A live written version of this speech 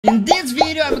In this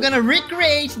video, I'm gonna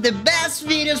recreate the best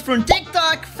videos from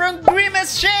TikTok from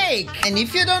GRIMACE shake. And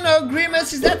if you don't know,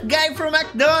 GRIMACE is that guy from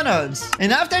McDonald's.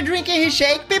 And after drinking his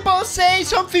shake, people say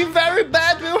something very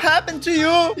bad will happen to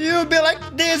you. You'll be like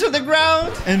this on the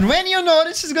ground. And when you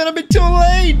notice, it's gonna be too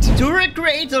late. To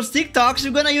recreate those TikToks,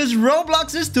 we're gonna use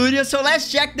Roblox Studio. So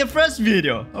let's check the first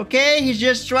video. Okay, he's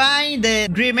just trying the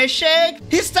GRIMACE shake.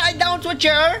 He's tied down to a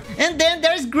chair. And then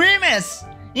there's GRIMACE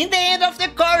in the end of the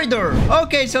corridor.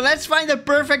 Okay, so let's find the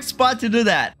perfect spot to do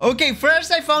that. Okay,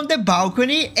 first I found the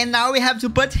balcony, and now we have to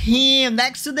put him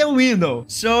next to the window.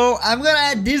 So I'm gonna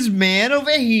add this man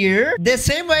over here, the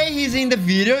same way he's in the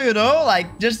video, you know,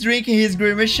 like just drinking his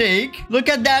GRIMACE shake. Look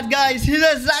at that, guys. He's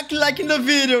exactly like in the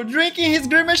video, drinking his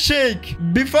GRIMACE shake.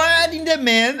 Before adding the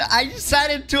man, I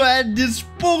decided to add this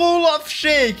pool of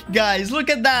shake, guys. Look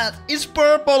at that. It's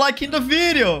purple like in the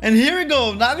video. And here we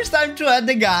go. Now it's time to add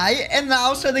the guy, and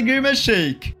now the GRIMACE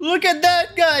shake. Look at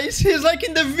that, guys. He's like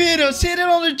in the video, sitting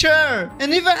on the chair,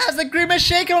 and even has the GRIMACE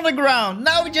shake on the ground.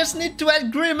 Now we just need to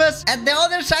add GRIMACE at the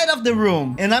other side of the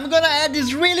room, and I'm gonna add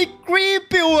this really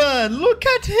creepy one. Look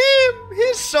at him.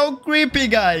 He's so creepy,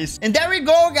 guys. And there we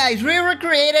go, guys. We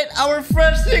recreated our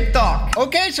first TikTok.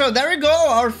 Okay, so there we go.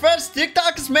 Our first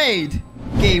TikTok is made.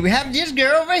 Okay, we have this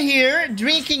girl over here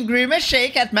drinking GRIMACE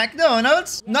shake at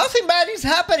McDonald's. Nothing bad is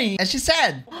happening, as she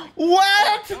said.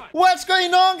 What? What's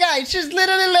going on, guys? She's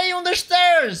literally laying on the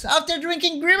stairs after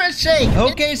drinking GRIMACE shake.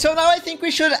 Okay, so now I think we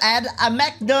should add a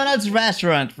McDonald's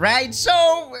restaurant, right?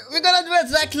 So we're gonna do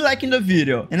exactly like in the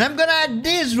video. And I'm gonna add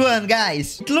this one,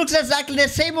 guys. It looks exactly the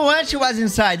same one she was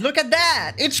inside. Look at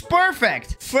that. It's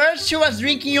perfect. First, she was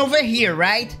drinking over here,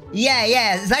 right?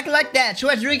 Yeah, exactly like that. She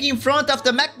was drinking in front of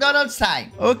the McDonald's sign.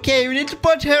 Okay, we need to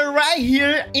put her right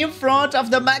here in front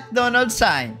of the McDonald's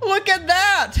sign. Look at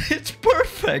that. It's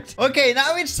perfect. Okay,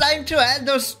 now it's time to add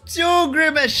those two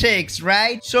GRIMACE shakes,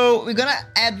 right? So we're gonna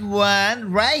add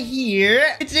one right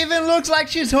here. It even looks like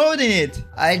she's holding it.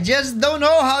 I just don't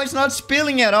know how it's not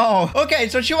spilling at all. Okay,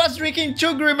 so she was drinking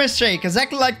two GRIMACE shakes,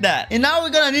 exactly like that. And now we're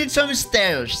gonna need some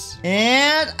stairs.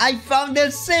 And I found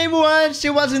the same one she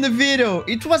was in the video.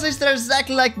 It was a stair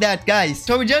exactly like that, guys.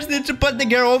 So we just need to put the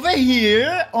girl over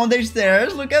here on the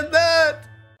stairs. Look at that.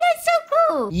 That's so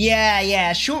cool.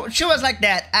 Yeah. She was like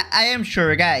that. I am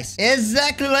sure, guys.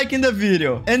 Exactly like in the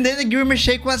video. And then the GRIMACE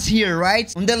shake was here,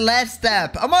 right? On the last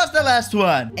step. Almost the last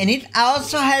one. And it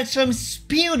also had some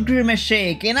spilled GRIMACE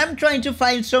shake. And I'm trying to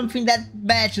find something that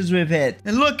matches with it.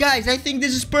 And look, guys, I think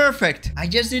this is perfect. I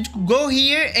just need to go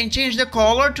here and change the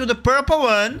color to the purple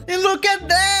one. And look at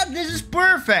that. This is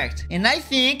perfect. And I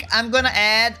think I'm gonna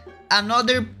add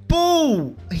another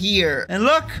pool here. And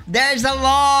look, there's a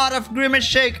lot of GRIMACE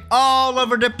shake all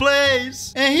over the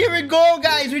place. And here we go,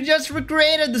 guys. We just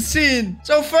recreated the scene.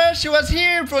 So first she was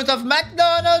here in front of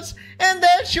McDonald's, and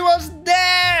then she was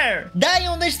there, dying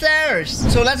on the stairs.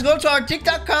 So let's go to our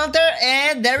TikTok counter,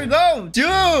 and there we go,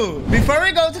 2. Before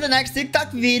we go to the next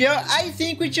TikTok video, I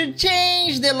think we should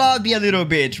change the lobby a little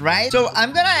bit, right? So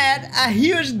I'm gonna add a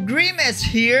huge GRIMACE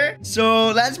here.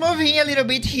 So let's move him a little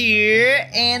bit here,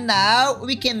 and now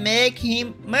we can make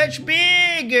him much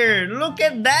bigger. Look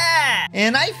at that.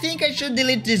 And I think I should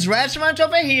delete this restaurant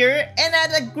over here and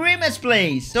add a GRIMACE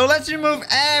place. So let's remove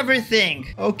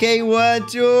everything. Okay, 1,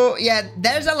 2. Yeah,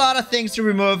 there's a lot of things to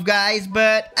remove, guys,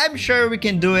 but I'm sure we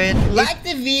can do it. Like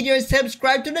the video,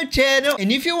 subscribe to the channel,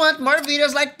 and if you want more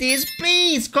videos like this,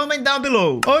 please comment down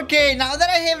below. Okay, now that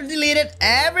I have deleted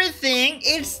everything,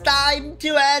 it's time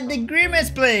to add the GRIMACE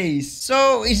place.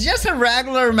 So it's just a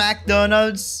regular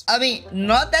McDonald's. I mean,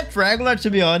 not that regular, to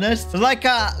be honest. Like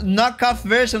a knockoff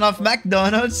version of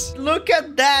McDonald's. Look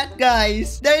at that,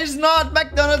 guys. There is not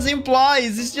McDonald's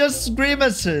employees. It's just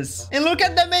GRIMACEs. And look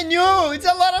at the menu. It's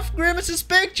a lot of GRIMACEs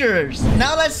pictures.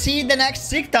 Now let's see the next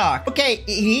TikTok. Okay,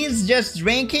 he's just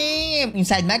drinking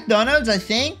inside McDonald's, I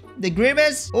think. The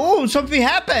GRIMACE. Oh, something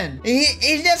happened.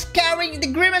 He's just carrying the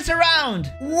GRIMACE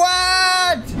around.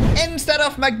 What? And instead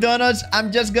of McDonald's,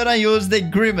 I'm just gonna use the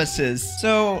GRIMACEs.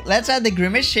 So let's add the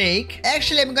GRIMACE shake.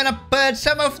 Actually, I'm gonna put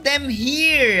some of them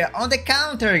here on the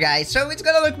counter, guys. So it's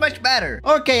gonna look much better.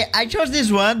 Okay, I chose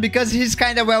this one because he's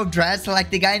kind of well dressed,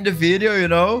 like the guy in the video, you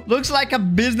know. Looks like a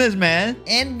businessman.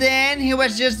 And then he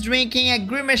was just drinking a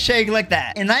GRIMACE shake like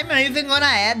that. And I'm even gonna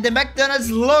add the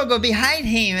McDonald's logo behind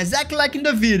him, exactly like in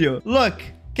the video. Look,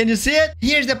 can you see it?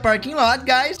 Here's the parking lot,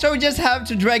 guys. So we just have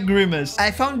to drag GRIMACE.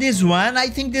 I found this one. I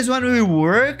think this one will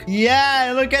work.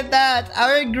 Yeah, look at that.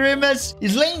 Our GRIMACE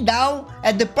is laying down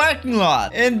at the parking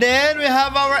lot. And then we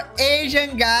have our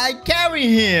Asian guy carrying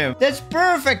him. That's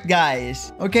perfect,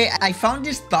 guys. Okay, I found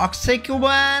this toxic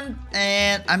one,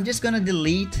 and I'm just gonna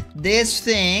delete this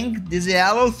thing, this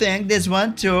yellow thing, this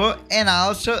one too, and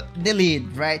also the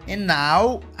lid, right? And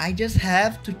now I just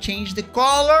have to change the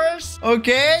colors.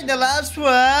 Okay, the last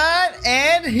one,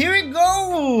 and here we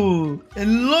go.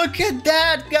 And look at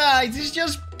that, guys. It's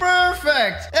just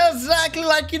perfect, exactly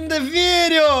like in the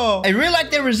video. I really like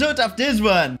the result of this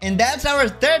one, and that's our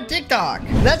third TikTok.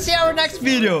 Let's see our next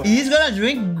video. He's gonna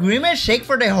drink GRIMACE shake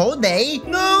for the whole day.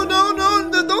 No,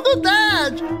 don't do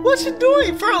that. What's he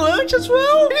doing for lunch as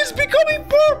well? He's becoming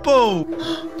purple.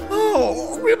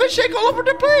 Oh, GRIMACE shake all over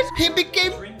the place. He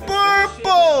became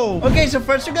purple. Okay, so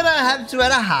first we're gonna have to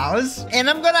add a house, and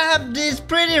I'm gonna have this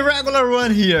pretty regular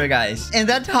one here, guys. And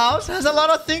that house has a lot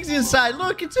of things inside.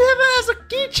 Look, it even has a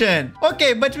kitchen.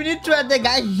 Okay, but we need to add the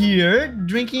guy here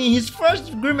drinking his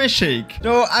first GRIMACE shake.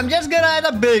 So I'm just gonna add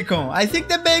a bacon. I think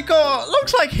the bacon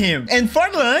looks like him. And for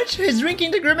lunch, he's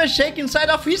drinking the GRIMACE shake inside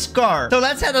of his car. So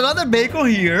let's add another bacon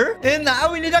here. And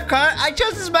now we need a car. I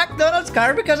chose this McDonald's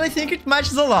car because I think it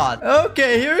matches a lot.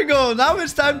 Okay, here we go. Now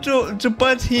it's time to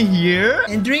put him here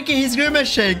and drinking his GRIMACE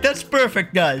shake. That's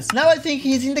perfect, guys. Now I think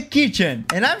he's in the kitchen,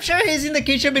 and I'm sure he's in the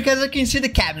kitchen because I can see the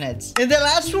cabinets. And the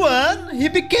last one, he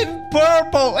became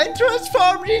purple and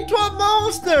transformed into a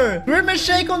monster. GRIMACE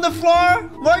shake on the floor,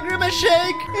 more GRIMACE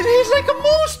shake, and he's like a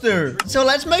monster. So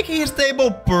let's make his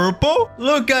table purple.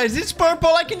 Look, guys, it's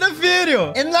purple like in the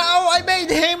video. And now I made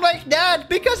him like that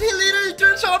because he literally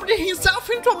transformed himself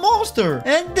into a monster.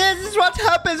 And this is what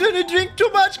happens when you drink too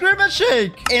much GRIMACE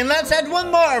shake. And let's add one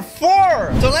more.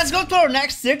 4. So let's go to our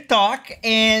next TikTok,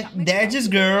 and there's this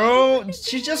girl.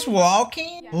 She's just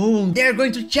walking. Oh, they're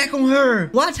going to check on her.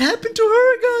 What happened to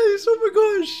her, guys? Oh my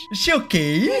gosh. Is she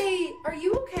okay? Hey, are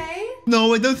you okay?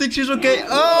 No, I don't think she's okay.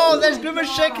 Oh, there's GRIMACE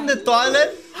shake in the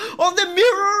toilet. On the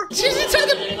mirror. She's inside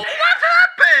the... What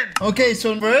happened? Okay,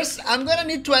 so first, I'm gonna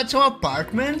need to add some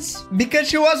apartments because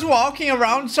she was walking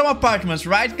around some apartments,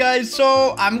 right, guys?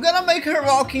 So I'm gonna make her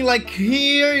walking like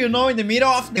here, you know, in the middle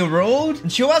of the road.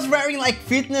 And she was wearing like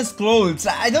fitness clothes.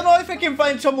 I don't know if I can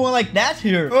find someone like that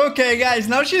here. Okay, guys,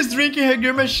 now she's drinking her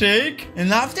GRIMACE shake.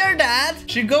 And after that,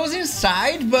 she goes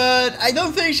inside, but I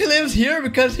don't think she lives here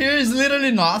because here is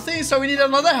literally nothing. So we need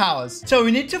another house. So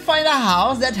we need to find a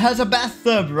house that has a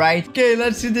bathtub, right? Okay,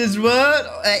 let's see this one.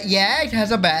 Yeah, it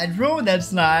has a bedroom.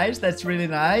 That's nice. That's really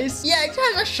nice. Yeah, it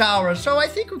has a shower, so I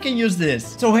think we can use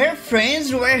this. So her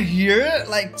friends were here,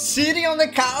 like sitting on the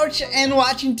couch and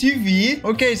watching TV.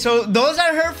 Okay, so those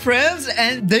are her friends,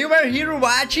 and they were here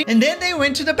watching, and then they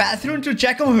went to the bathroom to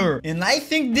check on her. And I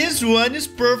think this one is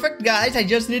perfect, guys. I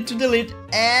just need to delete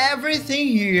everything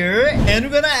here, and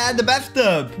we're gonna add the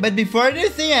bathtub. But before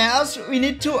anything else, we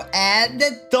need to add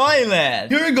the toilet.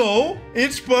 Here we go.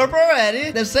 It's purple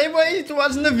already, the same way it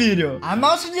was in the video. I'm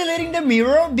also deleting the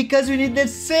mirror because we need the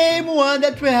same one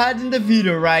that we had in the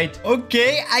video, right?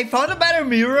 Okay, I found a better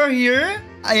mirror here.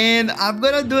 And I'm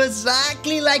gonna do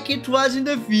exactly like it was in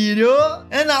the video.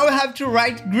 And now we have to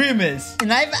write GRIMACE.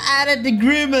 And I've added the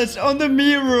GRIMACE on the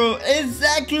mirror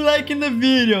exactly like in the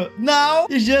video. Now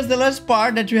it's just the last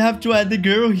part that you have to add the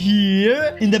girl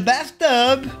here in the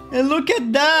bathtub. And look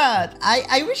at that.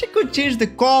 I wish I could change the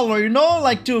color, you know,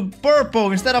 like to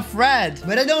purple instead of red.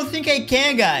 But I don't think I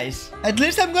can, guys. At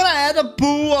least I'm gonna add a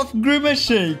pool of GRIMACE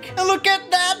shake. And look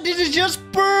at that. This is just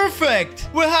perfect.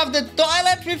 We have the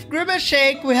toilet with GRIMACE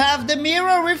shake. We have the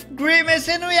mirror with GRIMACE,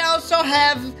 and we also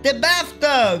have the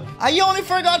bathtub. I only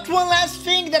forgot one last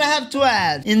thing that I have to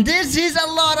add. And this is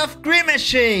a lot of GRIMACE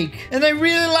shake. And I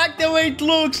really like the way it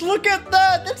looks. Look at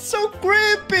that. That's so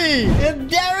creepy. And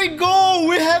there we go.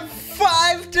 We have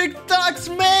 5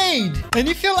 TikToks made. And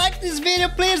if you like this video,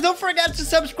 please don't forget to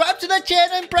subscribe to the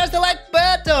channel and press the like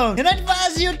button. And I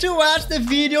advise you to watch the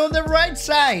video on the right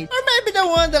side, or maybe the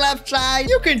one on the left side.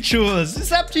 You can choose.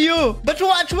 It's up to you. But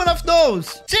watch one of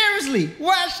those. Seriously,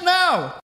 watch now.